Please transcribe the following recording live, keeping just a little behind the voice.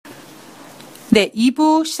네,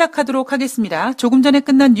 2부 시작하도록 하겠습니다. 조금 전에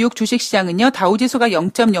끝난 뉴욕 주식시장은요. 다우지수가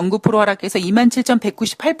 0.09% 하락해서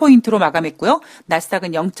 27,198포인트로 마감했고요.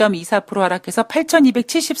 나스닥은 0.24% 하락해서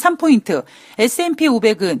 8,273포인트, S&P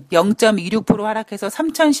 500은 0.26% 하락해서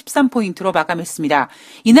 3,013포인트로 마감했습니다.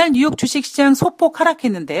 이날 뉴욕 주식시장 소폭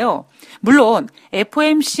하락했는데요. 물론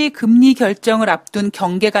FOMC 금리 결정을 앞둔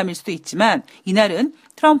경계감일 수도 있지만 이날은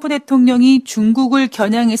트럼프 대통령이 중국을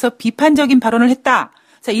겨냥해서 비판적인 발언을 했다.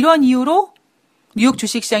 자, 이러한 이유로 뉴욕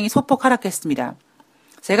주식시장이 소폭 하락했습니다.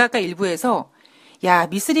 제가 아까 일부에서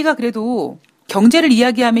미쓰리가 그래도 경제를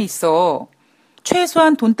이야기함에 있어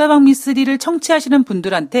최소한 돈다방 미쓰리를 청취하시는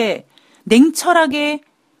분들한테 냉철하게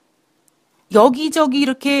여기저기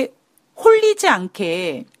이렇게 홀리지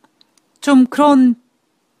않게 좀 그런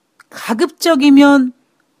가급적이면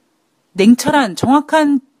냉철한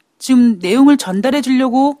정확한 지금 내용을 전달해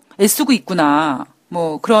주려고 애쓰고 있구나.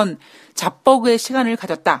 뭐 그런 잡벅의 시간을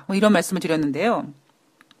가졌다. 뭐 이런 말씀을 드렸는데요.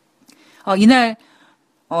 이날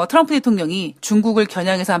트럼프 대통령이 중국을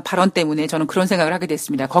겨냥해서 한 발언 때문에 저는 그런 생각을 하게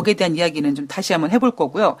됐습니다. 거기에 대한 이야기는 좀 다시 한번 해볼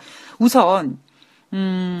거고요. 우선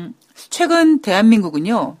최근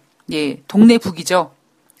대한민국은요. 동네 북이죠.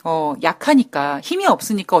 약하니까 힘이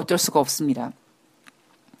없으니까 어쩔 수가 없습니다.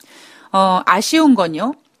 아쉬운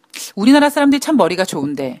건요. 우리나라 사람들이 참 머리가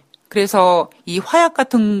좋은데 그래서 이 화약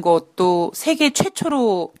같은 것도 세계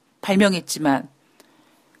최초로 발명했지만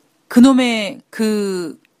그놈의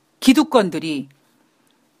그 기득권들이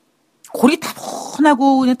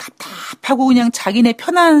고리타분하고 그냥 답답하고 그냥 자기네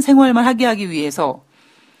편한 생활만 하게 위해서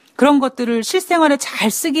그런 것들을 실생활에 잘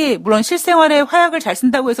쓰게, 물론 실생활에 화약을 잘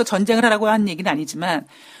쓴다고 해서 전쟁을 하라고 하는 얘기는 아니지만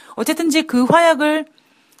어쨌든지 그 화약을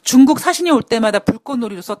중국 사신이 올 때마다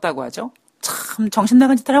불꽃놀이로 썼다고 하죠. 참 정신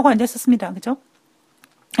나간 짓을 하고 앉아있었습니다. 그죠?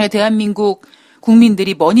 대한민국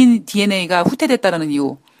국민들이 머니 DNA가 후퇴됐다는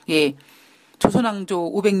이유.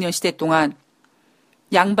 조선왕조 500년 시대 동안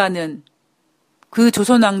양반은 그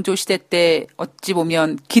조선왕조 시대 때 어찌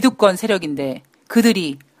보면 기득권 세력인데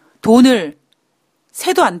그들이 돈을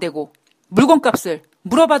세도 안 되고 물건값을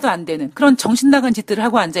물어봐도 안 되는 그런 정신 나간 짓들을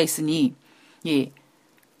하고 앉아 있으니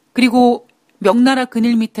그리고 명나라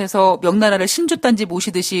그늘 밑에서 명나라를 신주단지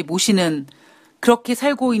모시듯이 모시는 그렇게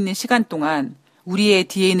살고 있는 시간 동안 우리의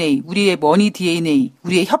DNA, 우리의 머니 DNA,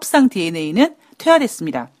 우리의 협상 DNA는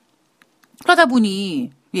퇴화됐습니다. 그러다 보니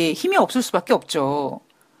힘이 없을 수밖에 없죠.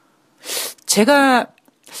 제가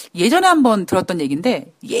예전에 한번 들었던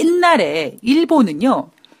얘기인데 옛날에 일본은요.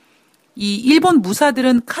 이 일본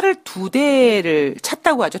무사들은 칼을 2대를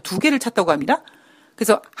찼다고 하죠. 2개를 찼다고 합니다.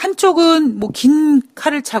 그래서 한쪽은 뭐 긴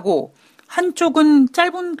칼을 차고 한쪽은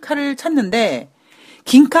짧은 칼을 찼는데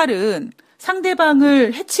긴 칼은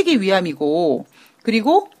상대방을 해치기 위함이고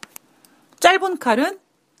그리고 짧은 칼은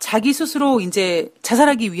자기 스스로 이제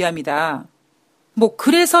자살하기 위함이다. 뭐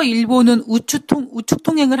그래서 일본은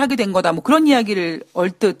우측통행을 하게 된 거다. 뭐 그런 이야기를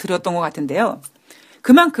얼뜻 들었던 것 같은데요.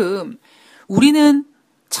 그만큼 우리는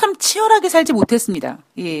참 치열하게 살지 못했습니다.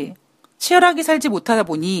 치열하게 살지 못하다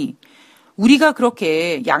보니 우리가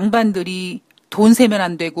그렇게 양반들이 돈 세면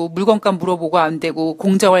안 되고 물건값 물어보고 안 되고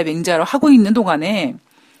공자왈 맹자를 하고 있는 동안에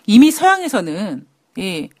이미 서양에서는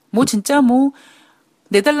뭐 진짜 뭐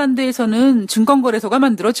네덜란드에서는 증권거래소가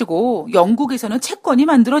만들어지고 영국에서는 채권이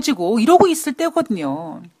만들어지고 이러고 있을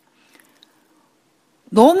때거든요.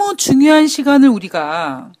 너무 중요한 시간을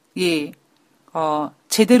우리가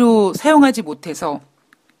제대로 사용하지 못해서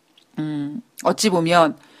어찌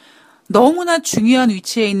보면 너무나 중요한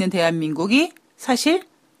위치에 있는 대한민국이 사실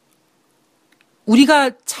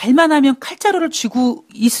우리가 잘만 하면 칼자루를 쥐고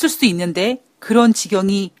있을 수도 있는데 그런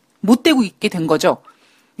지경이 못 되고 있게 된 거죠.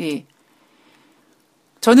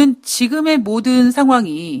 저는 지금의 모든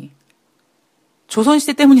상황이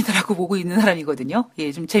조선시대 때문이다라고 보고 있는 사람이거든요.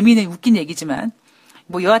 좀 재미있는 웃긴 얘기지만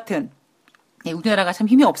뭐 여하튼 우리나라가 참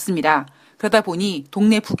힘이 없습니다. 그러다 보니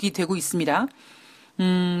동네 북이 되고 있습니다.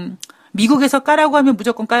 미국에서 까라고 하면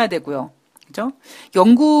무조건 까야 되고요. 그죠?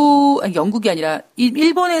 영국이 아니라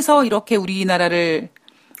일본에서 이렇게 우리나라를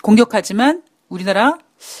공격하지만 우리나라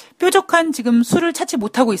뾰족한 지금 수를 찾지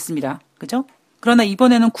못하고 있습니다. 그죠? 그러나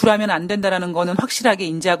이번에는 굴하면 안 된다라는 거는 확실하게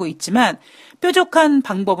인지하고 있지만 뾰족한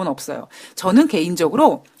방법은 없어요. 저는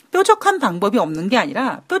개인적으로 뾰족한 방법이 없는 게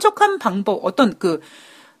아니라 뾰족한 방법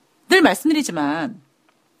늘 말씀드리지만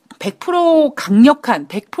 100% 강력한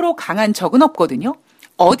 100% 강한 적은 없거든요.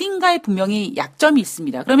 어딘가에 분명히 약점이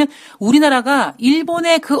있습니다. 그러면 우리나라가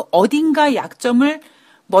일본의 그 어딘가의 약점을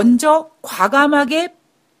먼저 과감하게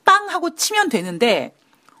빵 하고 치면 되는데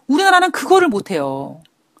우리나라는 그거를 못해요.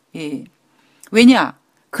 왜냐?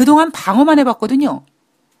 그동안 방어만 해봤거든요.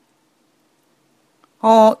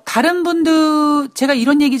 다른 분들, 제가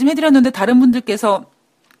이런 얘기 좀 해드렸는데 다른 분들께서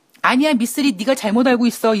아니야, 미쓰리, 네가 잘못 알고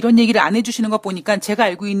있어. 이런 얘기를 안 해주시는 것 보니까 제가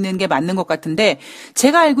알고 있는 게 맞는 것 같은데,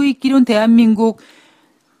 제가 알고 있기로는 대한민국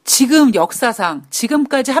지금 역사상,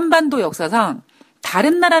 지금까지 한반도 역사상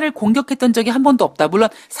다른 나라를 공격했던 적이 한 번도 없다. 물론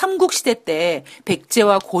삼국시대 때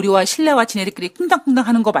백제와 고려와 신라와 지네들끼리 쿵당쿵당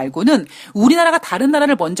하는 거 말고는 우리나라가 다른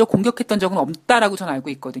나라를 먼저 공격했던 적은 없다라고 저는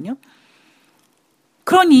알고 있거든요.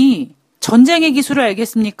 그러니 전쟁의 기술을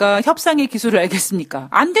알겠습니까? 협상의 기술을 알겠습니까?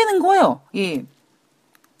 안 되는 거예요. 예.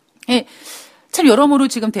 예. 참 여러모로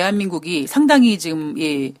지금 대한민국이 상당히 지금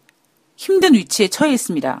힘든 위치에 처해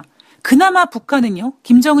있습니다. 그나마 북한은요,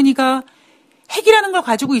 김정은이가 핵이라는 걸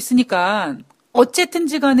가지고 있으니까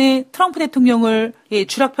어쨌든지 간에 트럼프 대통령을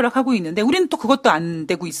쥐락펴락하고 있는데 우리는 또 그것도 안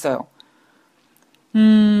되고 있어요.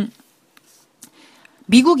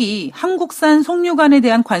 미국이 한국산 송유관에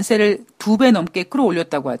대한 관세를 2배 넘게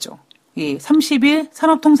끌어올렸다고 하죠. 30일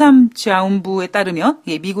산업통상자원부에 따르면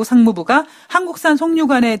미국 상무부가 한국산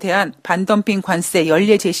송유관에 대한 반덤핑 관세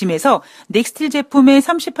연례 재심에서 넥스틸 제품에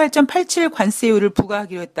 38.87 관세율을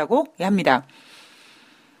부과하기로 했다고 합니다.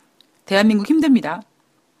 대한민국 힘듭니다.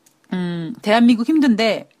 대한민국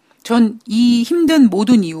힘든데 전 이 힘든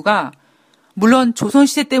모든 이유가 물론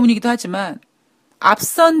조선시대 때문이기도 하지만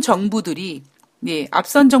앞선 정부들이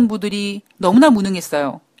너무나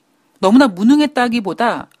무능했어요. 너무나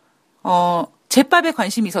무능했다기보다 제밥에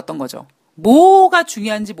관심이 있었던 거죠. 뭐가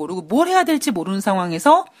중요한지 모르고 뭘 해야 될지 모르는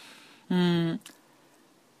상황에서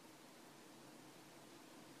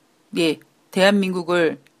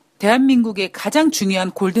대한민국의 가장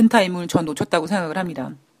중요한 골든타임을 전 놓쳤다고 생각을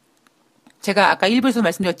합니다. 제가 아까 1부에서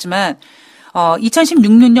말씀드렸지만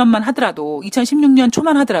 2016년만 하더라도 2016년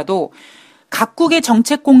초만 하더라도 각국의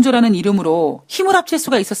정책 공조라는 이름으로 힘을 합칠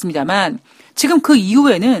수가 있었습니다만 지금 그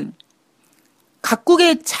이후에는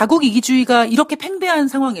각국의 자국 이기주의가 이렇게 팽배한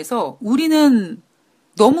상황에서 우리는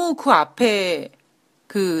너무 그 앞에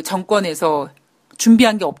그 정권에서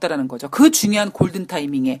준비한 게 없다라는 거죠. 그 중요한 골든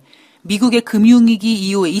타이밍에 미국의 금융위기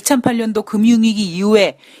이후에 2008년도 금융위기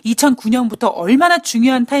이후에 2009년부터 얼마나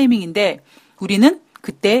중요한 타이밍인데 우리는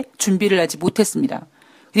그때 준비를 하지 못했습니다.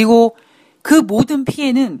 그리고 그 모든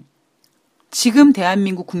피해는 지금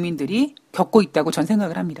대한민국 국민들이 겪고 있다고 전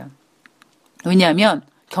생각을 합니다. 왜냐하면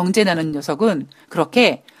경제라는 녀석은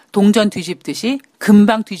그렇게 동전 뒤집듯이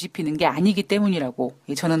금방 뒤집히는 게 아니기 때문이라고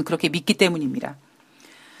저는 그렇게 믿기 때문입니다.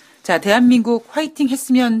 자, 대한민국 화이팅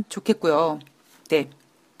했으면 좋겠고요. 네.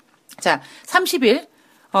 자, 30일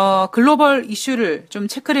글로벌 이슈를 좀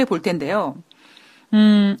체크를 해볼 텐데요.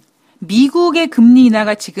 미국의 금리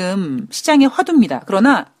인하가 지금 시장의 화두입니다.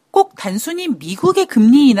 그러나 꼭 단순히 미국의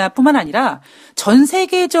금리 인하뿐만 아니라 전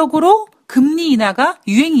세계적으로 금리 인하가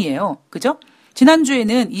유행이에요. 그죠?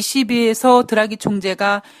 지난주에는 ECB에서 드라기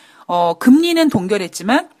총재가 금리는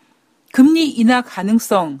동결했지만 금리 인하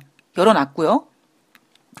가능성 열어놨고요.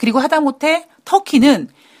 그리고 하다못해 터키는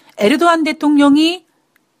에르도안 대통령이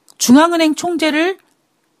중앙은행 총재를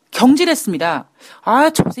경질했습니다. 아,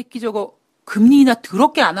 저 새끼 저거 금리 인하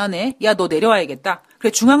더럽게 안 하네. 야, 너 내려와야겠다.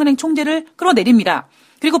 그래, 중앙은행 총재를 끌어내립니다.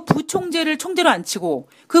 그리고 부총재를 총재로 앉히고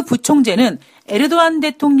그 부총재는 에르도안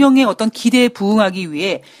대통령의 어떤 기대에 부응하기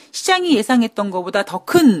위해 시장이 예상했던 것보다 더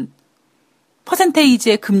큰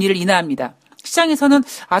퍼센테이지의 금리를 인하합니다. 시장에서는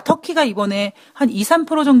터키가 이번에 한 2,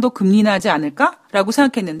 3% 정도 금리 인하하지 않을까라고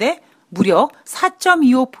생각했는데 무려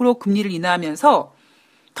 4.25% 금리를 인하하면서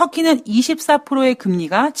터키는 24%의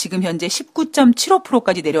금리가 지금 현재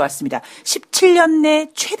 19.75%까지 내려왔습니다. 17년 내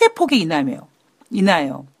최대 폭의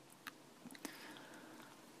인하예요.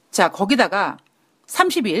 자, 거기다가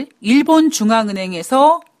 30일 일본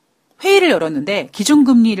중앙은행에서 회의를 열었는데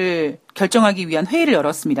기준금리를 결정하기 위한 회의를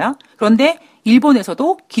열었습니다. 그런데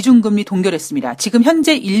일본에서도 기준금리 동결했습니다. 지금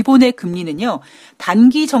현재 일본의 금리는요.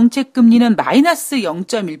 단기 정책금리는 마이너스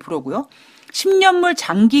 0.1%고요. 10년물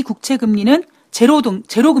장기 국채금리는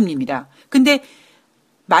제로금리입니다. 근데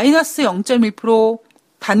마이너스 0.1%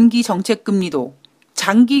 단기 정책금리도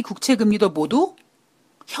장기 국채금리도 모두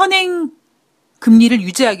현행 금리를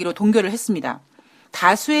유지하기로 동결을 했습니다.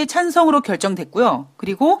 다수의 찬성으로 결정됐고요.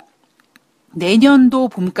 그리고 내년도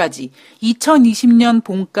봄까지 2020년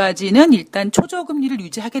봄까지는 일단 초저금리를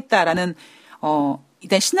유지하겠다라는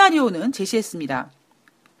일단 시나리오는 제시했습니다.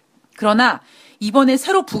 그러나 이번에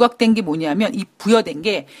새로 부각된 게 뭐냐면 부여된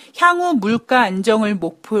게 향후 물가 안정을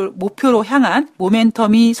목표로 향한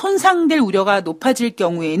모멘텀이 손상될 우려가 높아질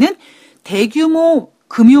경우에는 대규모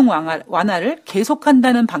금융 완화를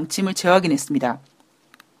계속한다는 방침을 재확인했습니다.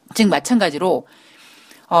 즉 마찬가지로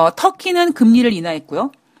터키는 금리를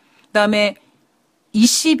인하했고요. 그다음에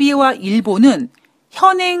ECB와 일본은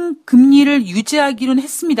현행 금리를 유지하기로는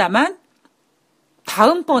했습니다만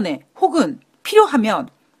다음번에 혹은 필요하면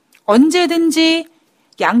언제든지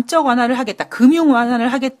양적 완화를 하겠다, 금융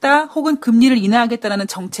완화를 하겠다, 혹은 금리를 인하하겠다라는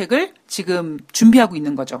정책을 지금 준비하고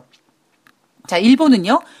있는 거죠. 자,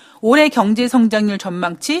 일본은요, 올해 경제 성장률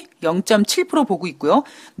전망치 0.7% 보고 있고요.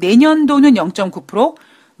 내년도는 0.9%,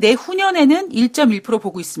 내후년에는 1.1%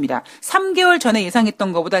 보고 있습니다. 3개월 전에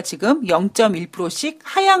예상했던 것보다 지금 0.1%씩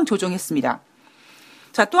하향 조정했습니다.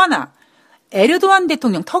 자, 또 하나. 에르도안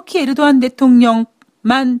대통령, 터키 에르도안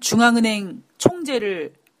대통령만 중앙은행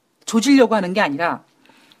총재를 조지려고 하는 게 아니라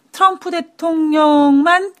트럼프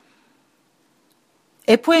대통령만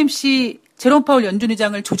FOMC 제롬 파월 연준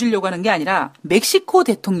의장을 조지려고 하는 게 아니라 멕시코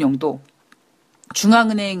대통령도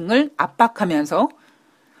중앙은행을 압박하면서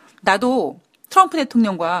나도 트럼프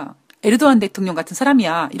대통령과 에르도안 대통령 같은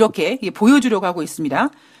사람이야, 이렇게 보여주려고 하고 있습니다.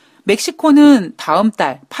 멕시코는 다음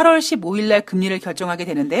달 8월 15일 날 금리를 결정하게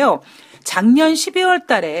되는데요. 작년 12월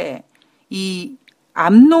달에 이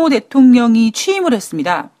암노 대통령이 취임을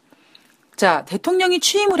했습니다. 자, 대통령이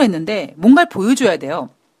취임을 했는데 뭔가를 보여줘야 돼요.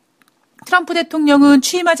 트럼프 대통령은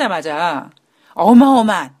취임하자마자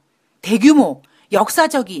어마어마한 대규모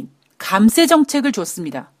역사적인 감세 정책을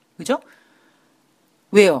줬습니다. 그죠?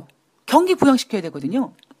 왜요? 경기 부양시켜야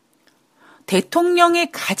되거든요.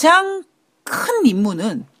 대통령의 가장 큰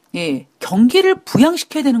임무는 경기를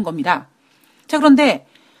부양시켜야 되는 겁니다. 자, 그런데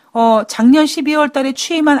작년 12월 달에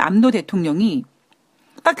취임한 암노 대통령이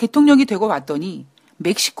딱 대통령이 되고 왔더니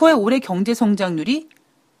멕시코의 올해 경제 성장률이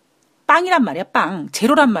빵이란 말이야, 빵.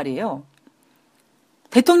 제로란 말이에요.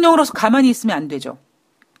 대통령으로서 가만히 있으면 안 되죠.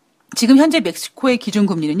 지금 현재 멕시코의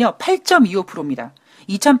기준금리는요, 8.25%입니다.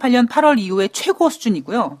 2008년 8월 이후의 최고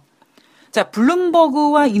수준이고요. 자,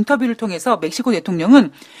 블룸버그와 인터뷰를 통해서 멕시코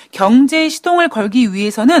대통령은 경제 시동을 걸기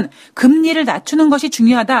위해서는 금리를 낮추는 것이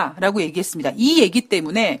중요하다라고 얘기했습니다. 이 얘기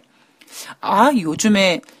때문에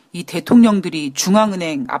요즘에 이 대통령들이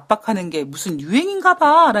중앙은행 압박하는 게 무슨 유행인가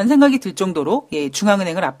봐라는 생각이 들 정도로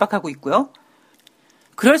중앙은행을 압박하고 있고요.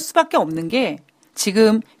 그럴 수밖에 없는 게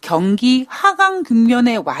지금 경기 하강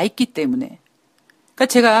국면에 와 있기 때문에. 그러니까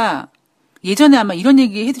제가 예전에 아마 이런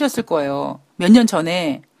얘기 해드렸을 거예요. 몇 년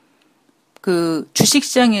전에 그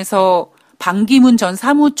주식시장에서 반기문 전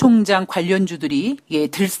사무총장 관련주들이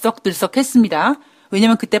들썩들썩했습니다.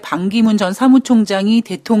 왜냐하면 그때 반기문 전 사무총장이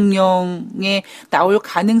대통령에 나올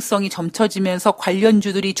가능성이 점쳐지면서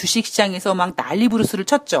관련주들이 주식시장에서 막 난리 부르스를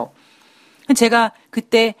쳤죠. 제가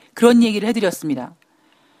그때 그런 얘기를 해드렸습니다.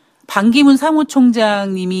 반기문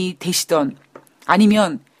사무총장님이 되시던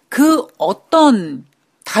아니면 그 어떤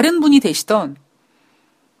다른 분이 되시던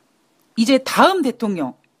이제 다음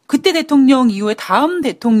대통령, 그때 대통령 이후에 다음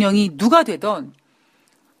대통령이 누가 되던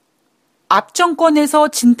앞 정권에서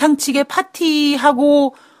진탕치게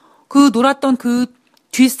파티하고 그 놀았던 그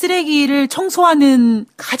뒷쓰레기를 청소하는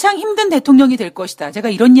가장 힘든 대통령이 될 것이다. 제가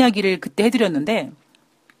이런 이야기를 그때 해드렸는데,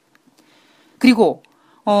 그리고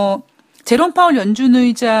제롬 파월 연준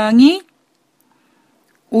의장이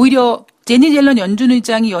오히려 제니 옐런 연준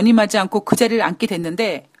의장이 연임하지 않고 그 자리를 앉게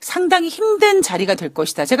됐는데 상당히 힘든 자리가 될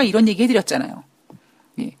것이다. 제가 이런 얘기 해드렸잖아요.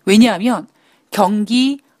 왜냐하면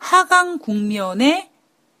경기 하강 국면에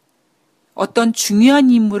어떤 중요한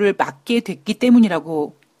임무를 맡게 됐기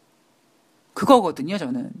때문이라고 그거거든요,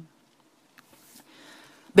 저는.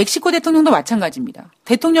 멕시코 대통령도 마찬가지입니다.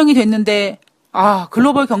 대통령이 됐는데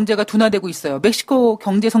글로벌 경제가 둔화되고 있어요. 멕시코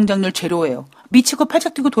경제 성장률 제로예요. 미치고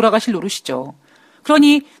팔짝 뛰고 돌아가실 노릇이죠.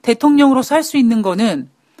 그러니 대통령으로서 할 수 있는 거는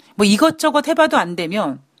뭐 이것저것 해봐도 안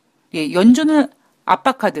되면 연준을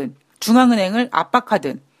압박하든 중앙은행을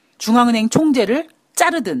압박하든 중앙은행 총재를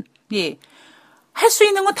자르든 할 수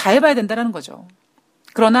있는 건 다 해봐야 된다는 거죠.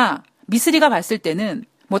 그러나 미쓰리가 봤을 때는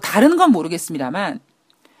뭐 다른 건 모르겠습니다만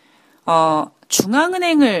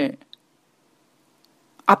중앙은행을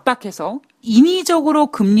압박해서 인위적으로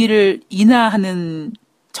금리를 인하하는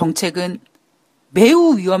정책은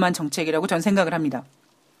매우 위험한 정책이라고 저는 생각을 합니다.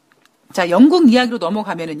 자, 영국 이야기로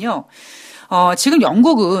넘어가면은요. 지금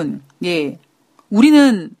영국은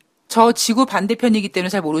우리는 저 지구 반대편이기 때문에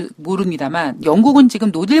잘 모릅니다만 영국은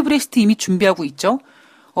지금 노딜 브렉시트 이미 준비하고 있죠.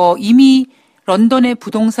 이미 런던의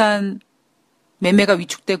부동산 매매가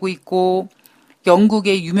위축되고 있고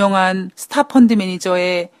영국의 유명한 스타 펀드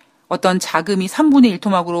매니저의 어떤 자금이 3분의 1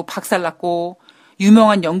 토막으로 박살났고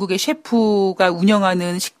유명한 영국의 셰프가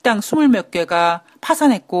운영하는 식당 20몇 개가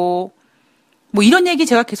파산했고 뭐 이런 얘기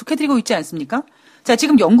제가 계속 해드리고 있지 않습니까? 자,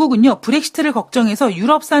 지금 영국은요, 브렉시트를 걱정해서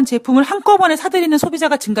유럽산 제품을 한꺼번에 사들이는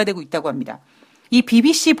소비자가 증가되고 있다고 합니다. 이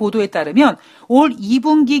BBC 보도에 따르면 올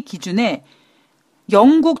 2분기 기준에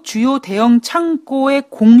영국 주요 대형 창고의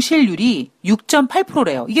공실률이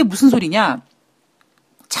 6.8%래요. 이게 무슨 소리냐?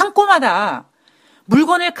 창고마다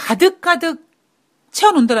물건을 가득가득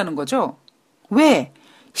채워놓는다는 거죠. 왜?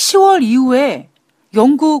 10월 이후에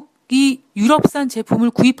영국이 유럽산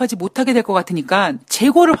제품을 구입하지 못하게 될 것 같으니까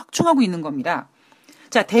재고를 확충하고 있는 겁니다.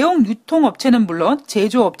 자, 대형 유통업체는 물론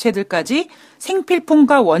제조업체들까지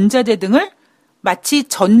생필품과 원자재 등을 마치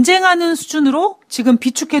전쟁하는 수준으로 지금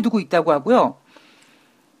비축해두고 있다고 하고요.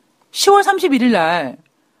 10월 31일 날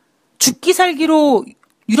죽기 살기로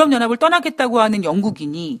유럽연합을 떠나겠다고 하는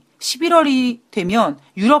영국인이 11월이 되면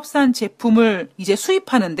유럽산 제품을 이제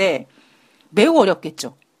수입하는데 매우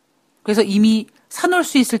어렵겠죠. 그래서 이미 사놓을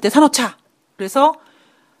수 있을 때 사놓자. 그래서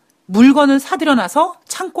물건을 사들여놔서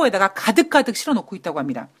창고에다가 가득가득 실어놓고 있다고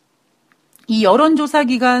합니다. 이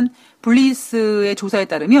여론조사기관 블리스의 조사에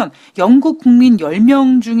따르면 영국 국민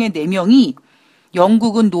 10명 중에 4명이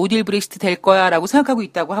영국은 노딜 브렉시트 될 거야 라고 생각하고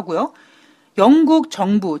있다고 하고요. 영국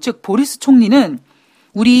정부, 즉 보리스 총리는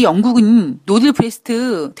우리 영국은 노딜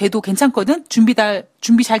브렉시트 돼도 괜찮거든? 준비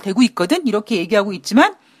잘 되고 있거든? 이렇게 얘기하고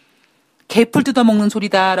있지만 개풀 뜯어먹는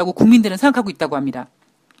소리다라고 국민들은 생각하고 있다고 합니다.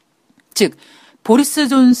 즉 보리스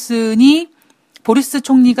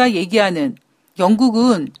총리가 얘기하는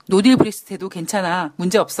영국은 노딜 브렉시트 해도 괜찮아.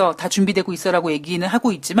 문제없어. 다 준비되고 있어라고 얘기는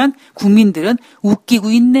하고 있지만 국민들은 웃기고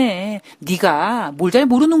있네. 네가 뭘 잘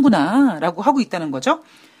모르는구나 라고 하고 있다는 거죠.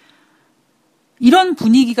 이런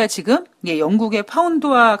분위기가 지금 영국의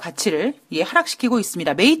파운드화 가치를 하락시키고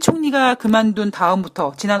있습니다. 메이 총리가 그만둔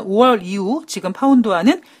다음부터 지난 5월 이후 지금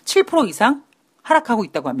파운드화는 7% 이상 하락하고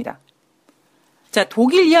있다고 합니다. 자,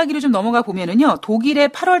 독일 이야기로 좀 넘어가 보면은요, 독일의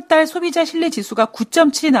 8월달 소비자 신뢰 지수가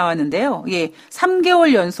 9.7이 나왔는데요.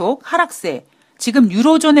 3개월 연속 하락세. 지금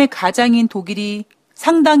유로존의 가장인 독일이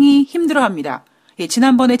상당히 힘들어합니다.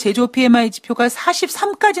 지난번에 제조업 PMI 지표가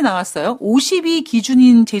 43까지 나왔어요. 50이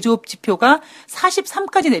기준인 제조업 지표가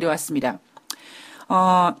 43까지 내려왔습니다.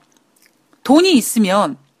 돈이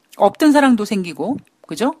있으면 없던 사랑도 생기고,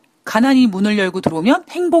 그죠? 가난이 문을 열고 들어오면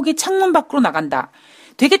행복이 창문 밖으로 나간다.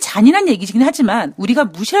 되게 잔인한 얘기이긴 하지만 우리가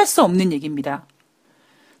무시할 수 없는 얘기입니다.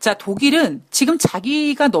 자, 독일은 지금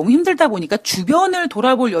자기가 너무 힘들다 보니까 주변을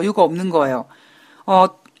돌아볼 여유가 없는 거예요.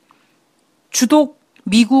 주독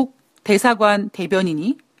미국 대사관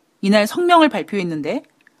대변인이 이날 성명을 발표했는데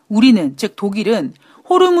우리는, 즉 독일은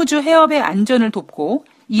호르무즈 해협의 안전을 돕고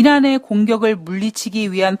이란의 공격을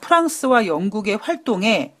물리치기 위한 프랑스와 영국의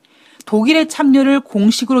활동에 독일의 참여를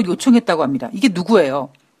공식으로 요청했다고 합니다. 이게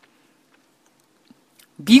누구예요?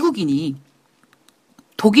 미국인이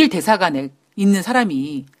독일 대사관에 있는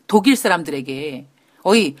사람이 독일 사람들에게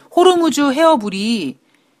어이 호르무즈 해협물이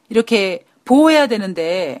이렇게 보호해야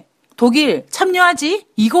되는데 독일 참여하지?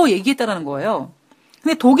 이거 얘기했다라는 거예요.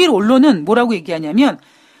 근데 독일 언론은 뭐라고 얘기하냐면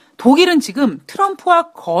독일은 지금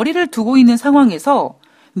트럼프와 거리를 두고 있는 상황에서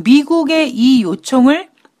미국의 이 요청을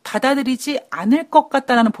받아들이지 않을 것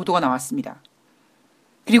같다라는 보도가 나왔습니다.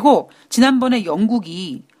 그리고 지난번에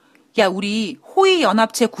영국이 야, 우리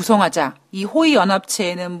호위연합체 구성하자. 이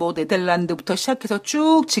호위연합체는 뭐 네덜란드부터 시작해서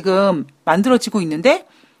쭉 지금 만들어지고 있는데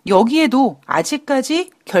여기에도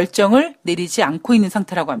아직까지 결정을 내리지 않고 있는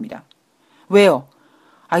상태라고 합니다. 왜요?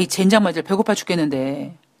 이 젠장맞을 배고파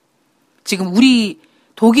죽겠는데 지금 우리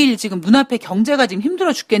독일 지금 눈앞에 경제가 지금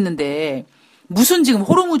힘들어 죽겠는데 무슨 지금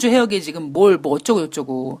호르무즈 해역에 지금 뭐 어쩌고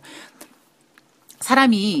저쩌고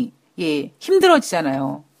사람이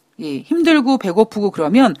힘들어지잖아요. 힘들고 배고프고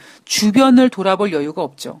그러면 주변을 돌아볼 여유가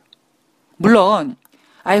없죠. 물론,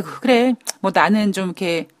 아이고, 그래. 뭐 나는 좀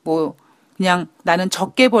이렇게 그냥 나는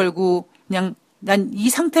적게 벌고 그냥 난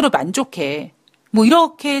이 상태로 만족해. 뭐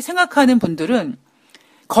이렇게 생각하는 분들은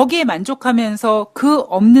거기에 만족하면서 그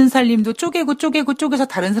없는 살림도 쪼개서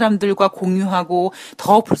다른 사람들과 공유하고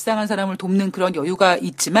더 불쌍한 사람을 돕는 그런 여유가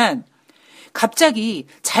있지만 갑자기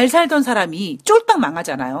잘 살던 사람이 쫄딱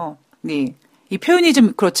망하잖아요. 네. 이 표현이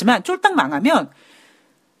좀 그렇지만 쫄딱 망하면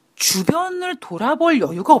주변을 돌아볼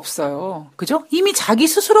여유가 없어요. 그죠? 이미 자기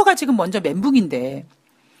스스로가 지금 먼저 멘붕인데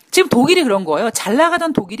지금 독일이 그런 거예요. 잘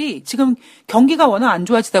나가던 독일이 지금 경기가 워낙 안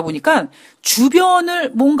좋아지다 보니까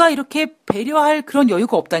주변을 뭔가 이렇게 배려할 그런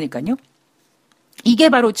여유가 없다니까요. 이게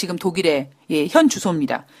바로 지금 독일의 현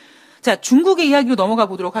주소입니다. 자, 중국의 이야기로 넘어가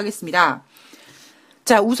보도록 하겠습니다.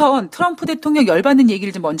 자, 우선 트럼프 대통령 열받는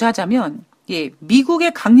얘기를 좀 먼저 하자면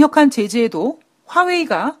미국의 강력한 제재에도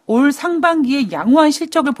화웨이가 올 상반기에 양호한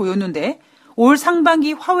실적을 보였는데 올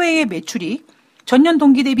상반기 화웨이의 매출이 전년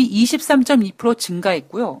동기 대비 23.2%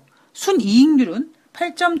 증가했고요. 순이익률은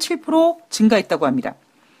 8.7% 증가했다고 합니다.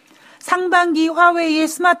 상반기 화웨이의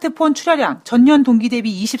스마트폰 출하량 전년 동기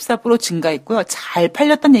대비 24% 증가했고요. 잘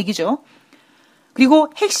팔렸다는 얘기죠.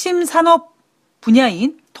 그리고 핵심 산업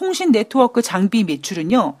분야인 통신 네트워크 장비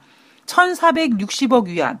매출은요. 1,460억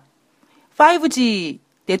위안. 5G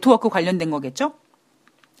네트워크 관련된 거겠죠?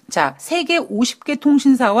 자, 세계 50개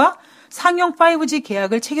통신사와 상용 5G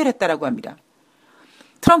계약을 체결했다라고 합니다.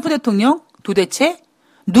 트럼프 대통령 도대체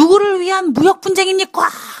누구를 위한 무역 분쟁입니까?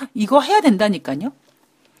 이거 해야 된다니까요.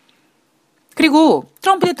 그리고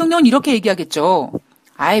트럼프 대통령은 이렇게 얘기하겠죠.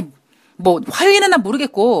 화웨이는 난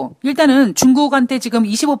모르겠고 일단은 중국한테 지금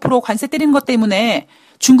 25% 관세 때리는 것 때문에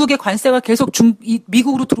중국의 관세가 계속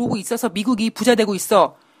미국으로 들어오고 있어서 미국이 부자 되고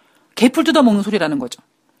있어. 개풀 뜯어먹는 소리라는 거죠.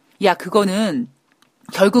 야, 그거는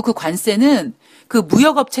결국 그 관세는 그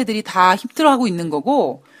무역업체들이 다 힘들어하고 있는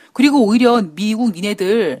거고 그리고 오히려 미국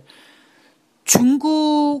니네들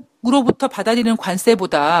중국으로부터 받아들이는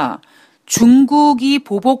관세보다 중국이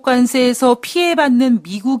보복 관세에서 피해받는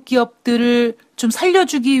미국 기업들을 좀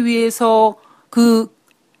살려주기 위해서 그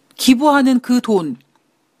기부하는 그 돈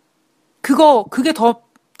그게 더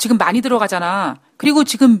지금 많이 들어가잖아. 그리고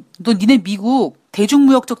지금 너 니네 미국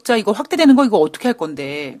대중무역 적자 이거 확대되는 거 이거 어떻게 할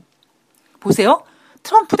건데. 보세요.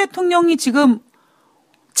 트럼프 대통령이 지금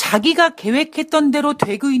자기가 계획했던 대로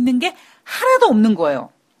되고 있는 게 하나도 없는 거예요.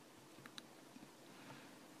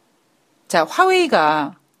 자,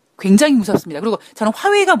 화웨이가 굉장히 무섭습니다. 그리고 저는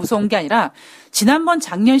화웨이가 무서운 게 아니라 지난번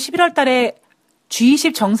작년 11월 달에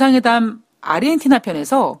G20 정상회담 아르헨티나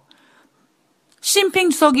편에서 시진핑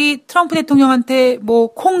주석이 트럼프 대통령한테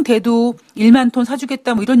콩 대두 1만 톤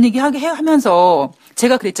사주겠다 이런 얘기 하면서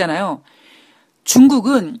제가 그랬잖아요.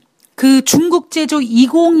 중국은 그 중국 제조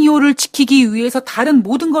 2025를 지키기 위해서 다른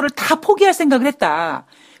모든 거를 다 포기할 생각을 했다.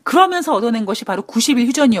 그러면서 얻어낸 것이 바로 90일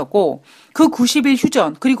휴전이었고 그 90일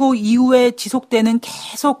휴전 그리고 이후에 지속되는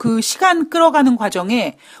계속 그 시간 끌어가는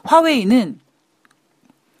과정에 화웨이는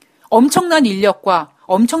엄청난 인력과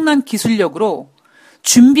엄청난 기술력으로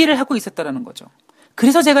준비를 하고 있었다라는 거죠.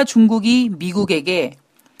 그래서 제가 중국이 미국에게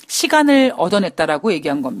시간을 얻어냈다라고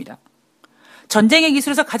얘기한 겁니다. 전쟁의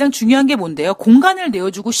기술에서 가장 중요한 게 뭔데요? 공간을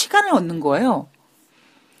내어주고 시간을 얻는 거예요.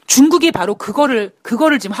 중국이 바로 그거를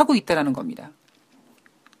지금 하고 있다라는 겁니다.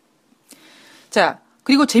 자,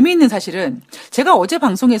 그리고 재미있는 사실은 제가 어제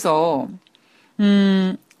방송에서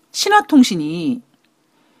신화통신이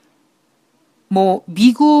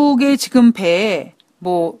미국의 지금 배에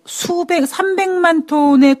 300만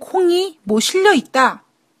톤의 콩이 실려 있다.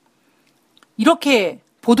 이렇게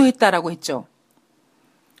보도했다라고 했죠.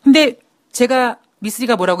 근데 제가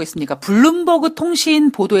미쓰리가 뭐라고 했습니까? 블룸버그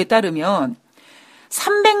통신 보도에 따르면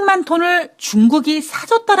 300만 톤을 중국이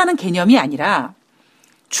사줬다라는 개념이 아니라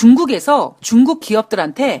중국에서 중국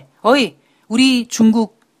기업들한테 우리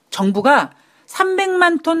중국 정부가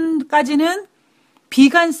 300만 톤까지는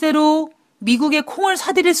비관세로 미국의 콩을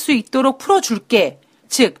사들일 수 있도록 풀어줄게.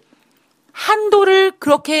 즉 한도를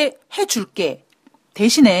그렇게 해줄게.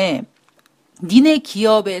 대신에 니네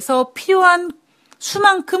기업에서 필요한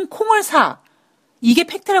수만큼 콩을 사. 이게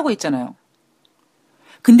팩트라고 했잖아요.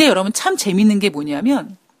 근데 여러분 참 재밌는 게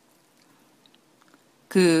뭐냐면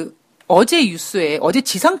어제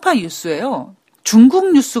지상파 뉴스에요.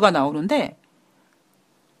 중국 뉴스가 나오는데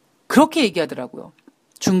그렇게 얘기하더라고요.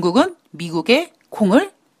 중국은 미국의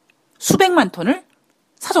콩을 수백만 톤을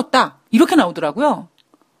사줬다. 이렇게 나오더라고요.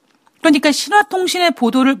 그러니까 신화통신의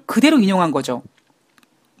보도를 그대로 인용한 거죠.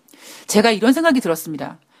 제가 이런 생각이 들었습니다.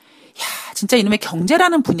 야, 진짜 이놈의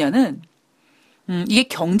경제라는 분야는 이게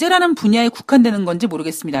경제라는 분야에 국한되는 건지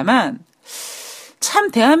모르겠습니다만 참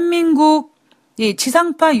대한민국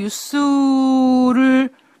지상파 뉴스를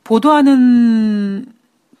보도하는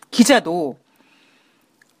기자도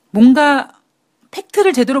뭔가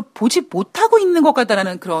팩트를 제대로 보지 못하고 있는 것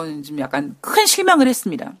같다라는 그런 좀 약간 큰 실망을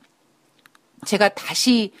했습니다. 제가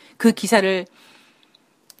다시 그 기사를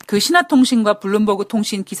그 신화통신과 블룸버그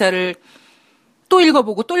통신 기사를 또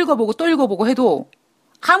읽어보고 해도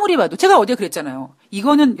아무리 봐도 제가 어제 그랬잖아요.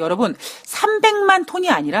 이거는 여러분 300만 톤이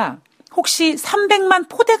아니라 혹시 300만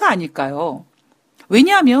포대가 아닐까요?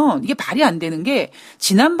 왜냐하면 이게 말이 안 되는 게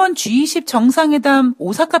지난번 G20 정상회담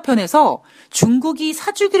오사카 편에서 중국이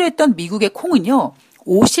사주기로 했던 미국의 콩은요.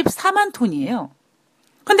 54만 톤이에요.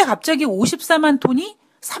 근데 갑자기 54만 톤이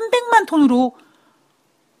 300만 톤으로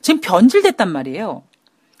지금 변질됐단 말이에요.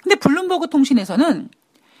 근데 블룸버그 통신에서는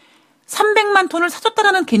 300만 톤을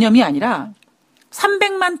사줬다라는 개념이 아니라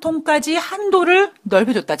 300만 톤까지 한도를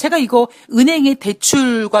넓혀줬다. 제가 이거 은행의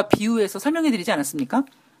대출과 비유해서 설명해드리지 않았습니까?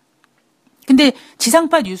 근데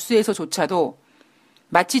지상파 뉴스에서조차도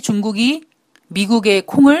마치 중국이 미국의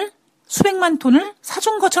콩을 수백만 톤을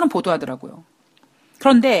사준 것처럼 보도하더라고요.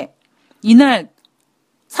 그런데 이날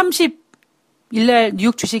 30일날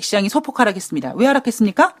뉴욕 주식시장이 소폭 하락했습니다. 왜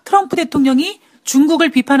하락했습니까? 트럼프 대통령이 중국을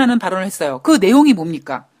비판하는 발언을 했어요. 그 내용이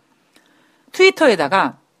뭡니까?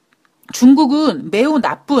 트위터에다가 중국은 매우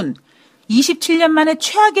나쁜 27년 만에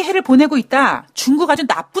최악의 해를 보내고 있다. 중국 아주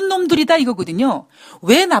나쁜 놈들이다 이거거든요.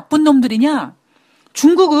 왜 나쁜 놈들이냐?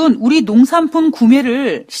 중국은 우리 농산품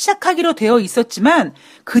구매를 시작하기로 되어 있었지만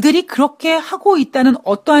그들이 그렇게 하고 있다는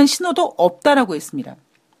어떠한 신호도 없다라고 했습니다.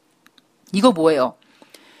 이거 뭐예요?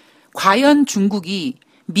 과연 중국이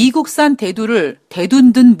미국산 대두를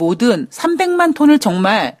대두든 뭐든 300만 톤을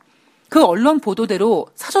정말 그 언론 보도대로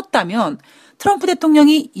사줬다면 트럼프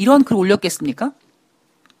대통령이 이런 글 올렸겠습니까?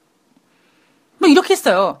 뭐 이렇게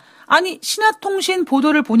했어요. 아니 신화통신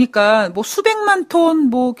보도를 보니까 뭐 수백만 톤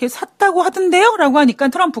뭐 이렇게 샀다고 하던데요? 라고 하니까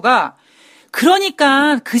트럼프가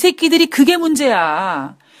그러니까 그 새끼들이 그게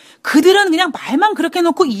문제야. 그들은 그냥 말만 그렇게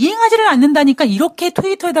놓고 이행하지를 않는다니까 이렇게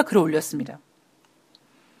트위터에다 글을 올렸습니다.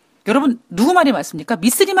 여러분 누구 말이 맞습니까?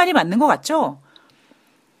 미쓰리 말이 맞는 것 같죠?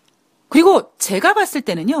 그리고 제가 봤을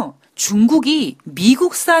때는요. 중국이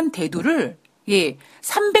미국산 대두를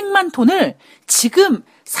 300만 톤을 지금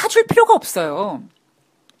사줄 필요가 없어요.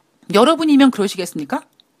 여러분이면 그러시겠습니까?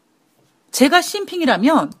 제가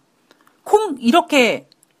시진핑이라면 콩 이렇게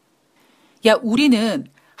우리는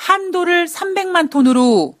한도를 300만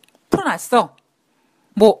톤으로 풀어놨어.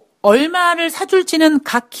 뭐 얼마를 사줄지는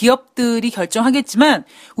각 기업들이 결정하겠지만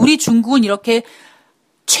우리 중국은 이렇게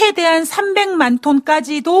최대한 300만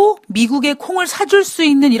톤까지도 미국의 콩을 사줄 수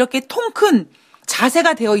있는 이렇게 통 큰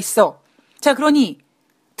자세가 되어 있어. 자, 그러니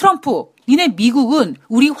트럼프, 니네 미국은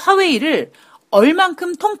우리 화웨이를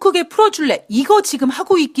얼만큼 통 크게 풀어줄래? 이거 지금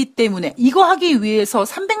하고 있기 때문에 이거 하기 위해서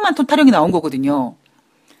 300만 톤 타령이 나온 거거든요.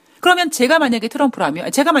 그러면 제가 만약에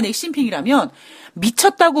트럼프라면, 제가 만약에 시진핑이라면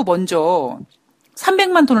미쳤다고 먼저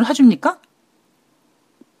 300만 톤을 사줍니까?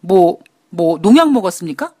 뭐 농약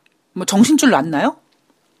먹었습니까? 뭐 정신줄 났나요?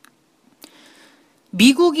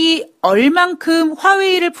 미국이 얼만큼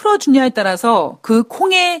화웨이를 풀어주냐에 따라서 그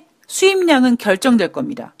콩의 수입량은 결정될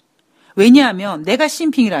겁니다. 왜냐하면 내가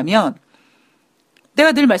시진핑이라면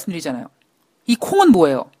내가 늘 말씀드리잖아요. 이 콩은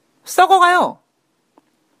뭐예요? 썩어가요.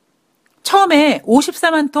 처음에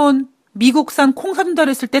 54만 톤 미국산 콩 사준다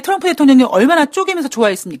그랬을 때 트럼프 대통령이 얼마나 쪼개면서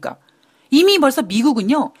좋아했습니까? 이미 벌써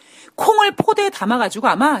미국은요. 콩을 포대에 담아가지고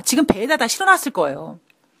아마 지금 배에다 다 실어놨을 거예요.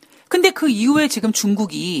 근데 그 이후에 지금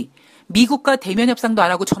중국이 미국과 대면 협상도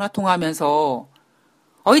안 하고 전화통화하면서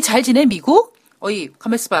어이 잘 지내 미국? 어이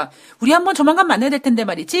가만 있어봐. 우리 한번 조만간 만나야 될 텐데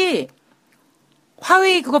말이지.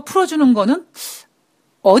 화웨이 그거 풀어주는 거는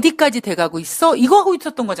어디까지 돼가고 있어? 이거 하고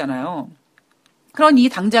있었던 거잖아요. 그러니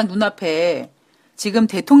당장 눈앞에 지금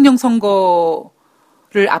대통령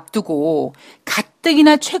선거를 앞두고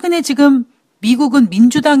가뜩이나 최근에 지금 미국은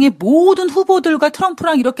민주당의 모든 후보들과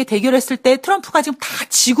트럼프랑 이렇게 대결했을 때 트럼프가 지금 다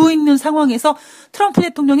지고 있는 상황에서 트럼프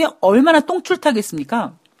대통령이 얼마나 똥줄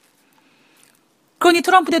타겠습니까? 그러니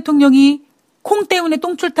트럼프 대통령이 콩 때문에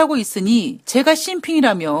똥줄 타고 있으니 제가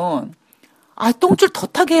시진핑이라면 똥줄 더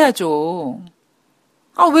타게 해야죠.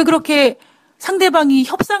 왜 그렇게 상대방이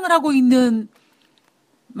협상을 하고 있는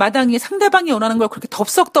마당에 상대방이 원하는 걸 그렇게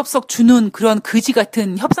덥석덥석 주는 그런 거지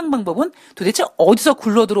같은 협상 방법은 도대체 어디서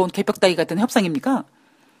굴러들어온 개벽다귀 같은 협상입니까?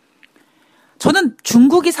 저는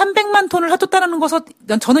중국이 300만 톤을 사줬다는 것은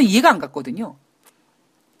저는 이해가 안 갔거든요.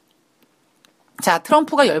 자,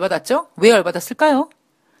 트럼프가 열받았죠? 왜 열받았을까요?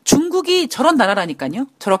 중국이 저런 나라라니까요.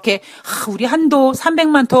 저렇게 우리 한도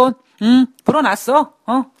 300만 톤 풀어놨어.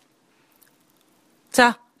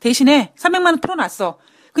 자, 대신에 300만 원 풀어놨어.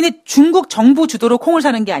 근데 중국 정부 주도로 콩을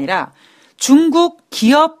사는 게 아니라 중국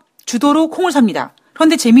기업 주도로 콩을 삽니다.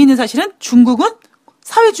 그런데 재미있는 사실은 중국은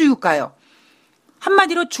사회주의 국가예요.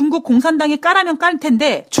 한마디로 중국 공산당이 까라면 깔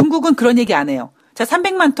텐데 중국은 그런 얘기 안 해요. 자,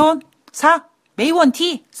 300만 톤 사.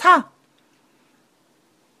 메이원티 사.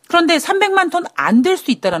 그런데 300만 톤 안 될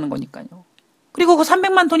수 있다라는 거니까요. 그리고 그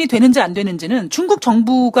 300만 톤이 되는지 안 되는지는 중국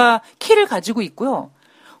정부가 키를 가지고 있고요.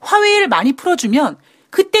 화웨이를 많이 풀어주면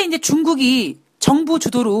그때 이제 중국이 정부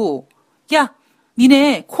주도로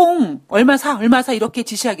니네 콩 얼마 사 이렇게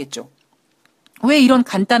지시하겠죠. 왜 이런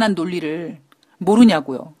간단한 논리를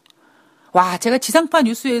모르냐고요. 와, 제가 지상파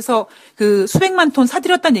뉴스에서 그 수백만 톤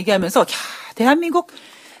사들였다는 얘기하면서 대한민국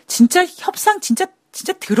진짜 협상 진짜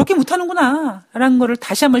더럽게 못하는구나 라는 거를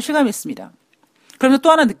다시 한번 실감했습니다. 그러면서 또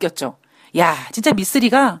하나 느꼈죠. 진짜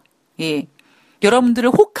미쓰리가 여러분들을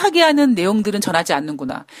혹하게 하는 내용들은 전하지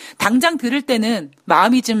않는구나. 당장 들을 때는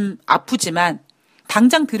마음이 좀 아프지만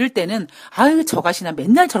당장 들을 때는 저가시나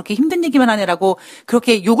맨날 저렇게 힘든 얘기만 하네라고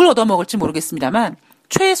그렇게 욕을 얻어먹을지 모르겠습니다만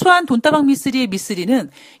최소한 돈다방 미쓰리의 미쓰리는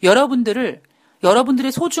여러분들의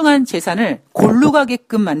소중한 재산을 골로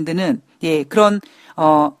가게끔 만드는 그런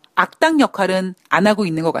악당 역할은 안 하고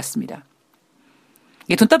있는 것 같습니다.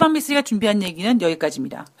 돈다방 미쓰리가 준비한 얘기는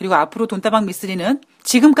여기까지입니다. 그리고 앞으로 돈다방 미쓰리는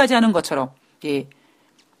지금까지 하는 것처럼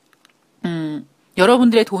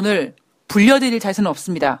여러분들의 돈을 불려드릴 자신은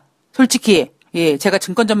없습니다. 솔직히 예, 제가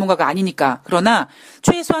증권 전문가가 아니니까. 그러나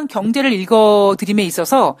최소한 경제를 읽어드림에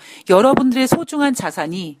있어서 여러분들의 소중한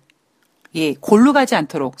자산이 예, 골로 가지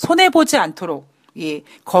않도록, 손해보지 않도록, 예,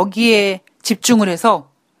 거기에 집중을 해서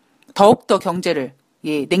더욱더 경제를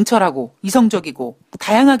예, 냉철하고 이성적이고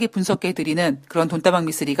다양하게 분석해드리는 그런 돈다방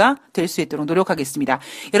미쓰리가 될 수 있도록 노력하겠습니다.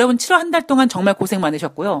 여러분 7월 한 달 동안 정말 고생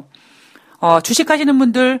많으셨고요. 주식 하시는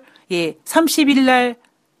분들 예, 30일 날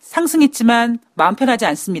상승했지만 마음 편하지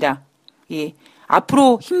않습니다. 예,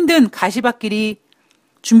 앞으로 힘든 가시밭길이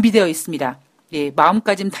준비되어 있습니다. 예,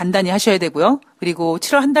 마음까지는 단단히 하셔야 되고요. 그리고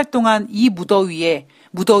 7월 한 달 동안 이 무더위에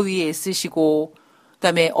애쓰시고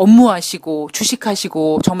그다음에 업무하시고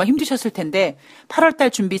주식하시고 정말 힘드셨을 텐데 8월 달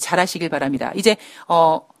준비 잘 하시길 바랍니다. 이제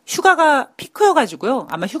휴가가 피크여가지고요.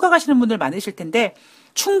 아마 휴가 가시는 분들 많으실 텐데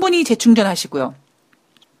충분히 재충전하시고요.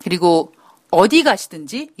 그리고 어디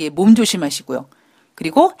가시든지 예, 몸 조심하시고요.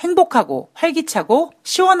 그리고 행복하고 활기차고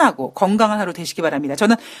시원하고 건강한 하루 되시기 바랍니다.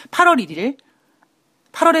 저는 8월 1일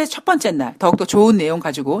 8월의 첫 번째 날 더욱더 좋은 내용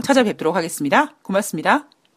가지고 찾아뵙도록 하겠습니다. 고맙습니다.